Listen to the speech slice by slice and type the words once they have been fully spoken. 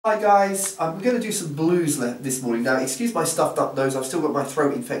Hi guys, we're going to do some blues this morning. Now, excuse my stuffed up nose, I've still got my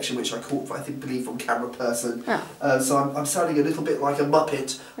throat infection which I caught, believe from camera person. Oh. So I'm sounding a little bit like a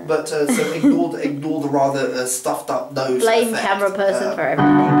muppet, but so ignore the rather stuffed up nose. Blame effect. camera person for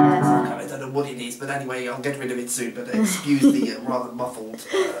everything, yes. I don't know what it is, but anyway, I'll get rid of it soon, but excuse the rather muffled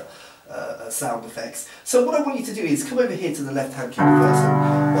sound effects. So what I want you to do is come over here to the left hand keyboard first.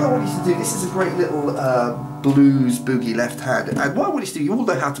 What I want you to do, this is a great little blues boogie left hand, and what I want you to do, you all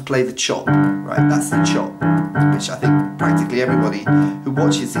know how to play the chop, right? That's the chop, which I think practically everybody who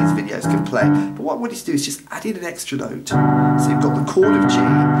watches these videos can play. But what I want you to do is just add in an extra note. So you've got the chord of G,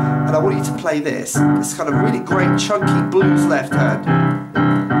 and I want you to play this kind of really great chunky blues left hand.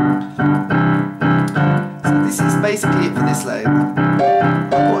 So this is basically it for this leg.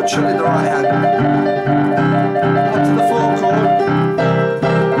 Put a trill in the right hand, up to the 4 chord.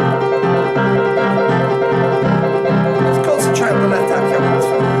 Just concentrate on the left hand camera.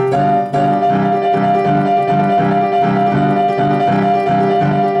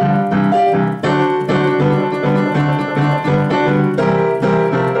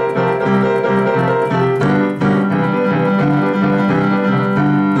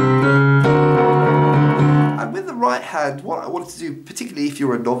 Right hand, what I wanted to do, particularly if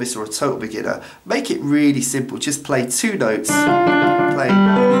you're a novice or a total beginner, make it really simple. Just play 2 notes, play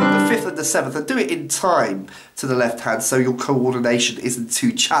the 5th and the 7th, and do it in time to the left hand so your coordination isn't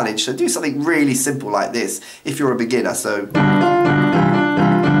too challenged. So do something really simple like this if you're a beginner. So the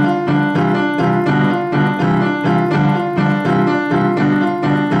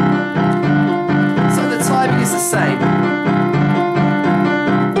timing is the same.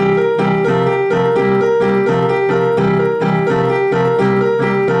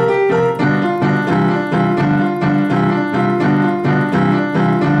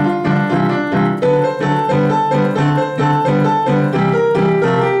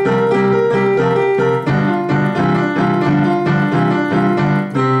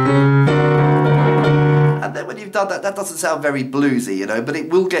 Done that doesn't sound very bluesy, you know, but it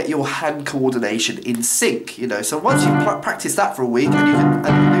will get your hand coordination in sync, you know. So once you practice that for a week and you can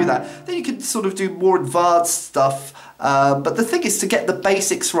do that, then you can sort of do more advanced stuff. But the thing is to get the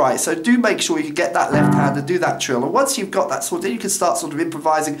basics right. So do make sure you get that left hand and do that trill. And once you've got that sort, then you can start sort of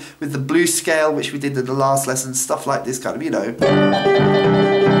improvising with the blues scale, which we did in the last lesson, stuff like this kind of, you know.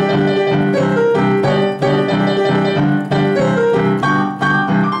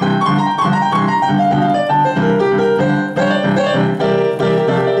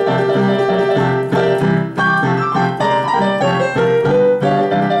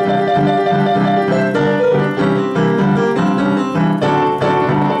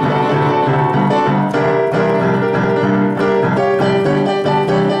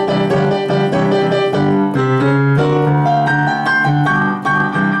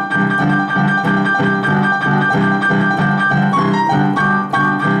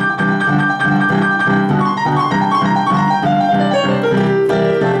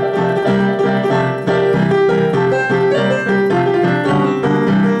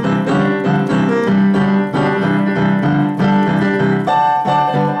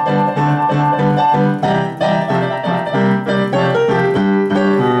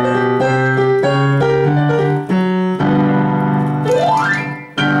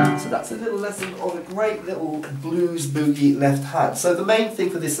 That's a little lesson on a great little blues boogie left hand. So the main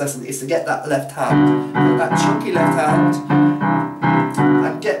thing for this lesson is to get that left hand, get that chunky left hand,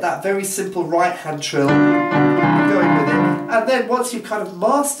 and get that very simple right hand trill going with it. And then once you've kind of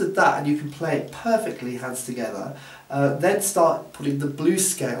mastered that and you can play it perfectly hands together, then start putting the blues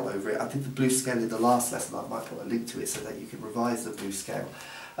scale over it. I did the blues scale in the last lesson. I might put a link to it so that you can revise the blues scale.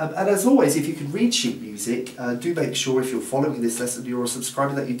 And as always, if you can read sheet music, do make sure if you're following this lesson, you're a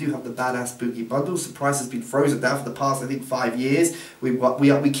subscriber, that you do have the Badass Boogie bundles. The price has been frozen down for the past, I think, 5 years. We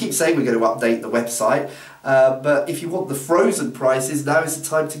keep saying we're going to update the website, but if you want the frozen prices, now is the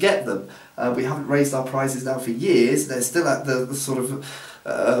time to get them. We haven't raised our prices now for years. They're still at the sort of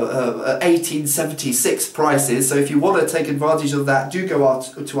 1876 prices, so if you want to take advantage of that, do go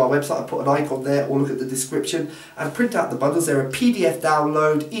out to our website. I put an icon there, or look at the description and print out the bundles. They're a PDF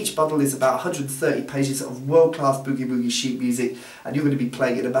download. Each bundle is about 130 pages of world-class boogie woogie sheet music, and you're going to be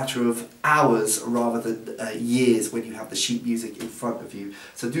playing in a matter of hours rather than years when you have the sheet music in front of you.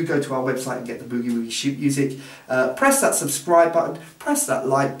 So do go to our website and get the boogie woogie sheet music. Press that subscribe button, press that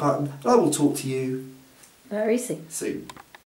like button, and I will talk to you very soon.